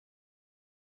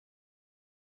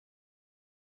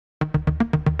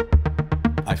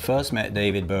first met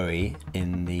David Bowie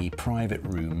in the private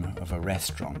room of a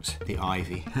restaurant, the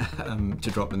Ivy, to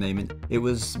drop the name in. It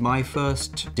was my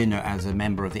first dinner as a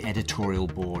member of the editorial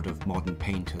board of Modern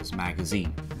Painters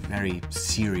magazine, a very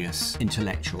serious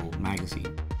intellectual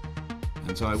magazine.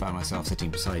 And so I found myself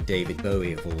sitting beside David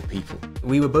Bowie, of all people.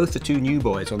 We were both the two new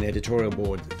boys on the editorial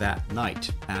board that night,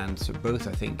 and so both,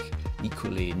 I think,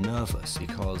 equally nervous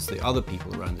because the other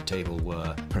people around the table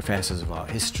were professors of art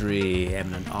history,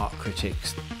 eminent art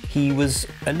critics. He was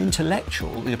an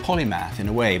intellectual, a polymath in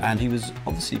a way, and he was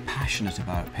obviously passionate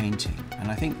about painting.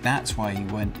 And I think that's why he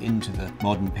went into the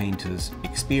Modern Painters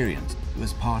experience. It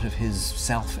was part of his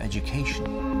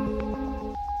self-education.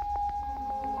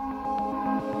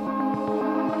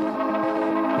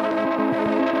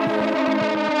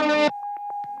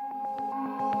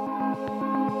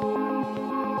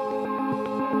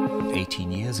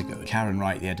 18 years ago, Karen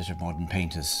Wright, the editor of Modern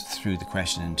Painters, threw the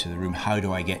question into the room, how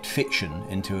do I get fiction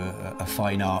into a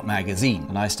fine art magazine?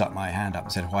 And I stuck my hand up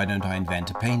and said, why don't I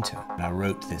invent a painter? And I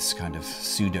wrote this kind of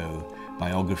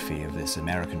pseudo-biography of this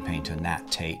American painter, Nat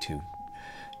Tate, who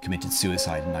committed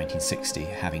suicide in 1960,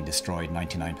 having destroyed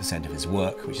 99% of his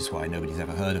work, which is why nobody's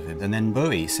ever heard of him. And then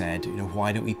Bowie said,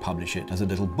 why don't we publish it as a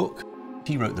little book?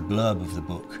 He wrote the blurb of the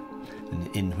book,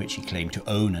 in which he claimed to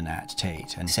own a Nat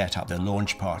Tate, and set up the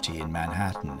launch party in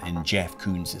Manhattan in Jeff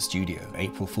Koons' studio,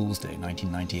 April Fool's Day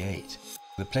 1998.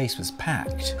 The place was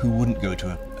packed. Who wouldn't go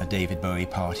to a David Bowie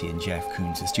party in Jeff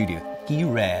Koons' studio? He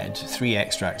read 3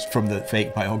 extracts from the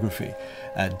fake biography,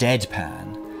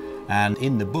 deadpan, and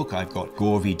in the book I've got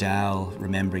Gore Vidal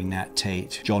remembering Nat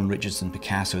Tate, John Richardson,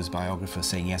 Picasso's biographer,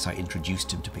 saying, yes, I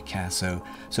introduced him to Picasso.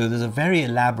 So there's a very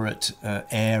elaborate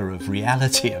air of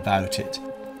reality about it.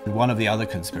 One of the other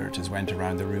conspirators went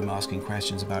around the room asking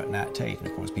questions about Nat Tate, and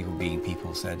of course, people being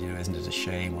people said, isn't it a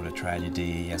shame, what a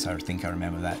tragedy, yes, I think I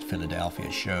remember that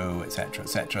Philadelphia show, etc.,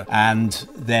 etc. And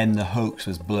then the hoax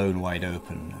was blown wide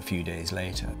open a few days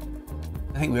later.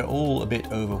 I think we're all a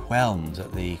bit overwhelmed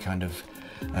at the kind of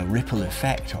ripple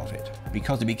effect of it,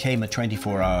 because it became a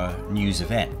 24-hour news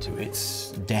event.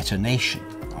 Its detonation,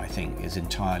 I think, is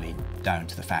entirely down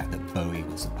to the fact that Bowie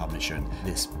was the publisher, and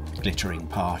this glittering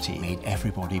party made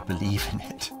everybody believe in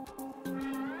it.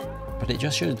 But it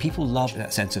just shows people love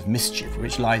that sense of mischief,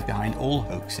 which lies behind all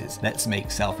hoaxes. Let's make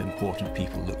self-important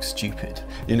people look stupid,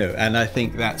 and I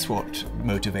think that's what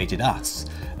motivated us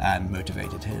and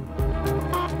motivated him.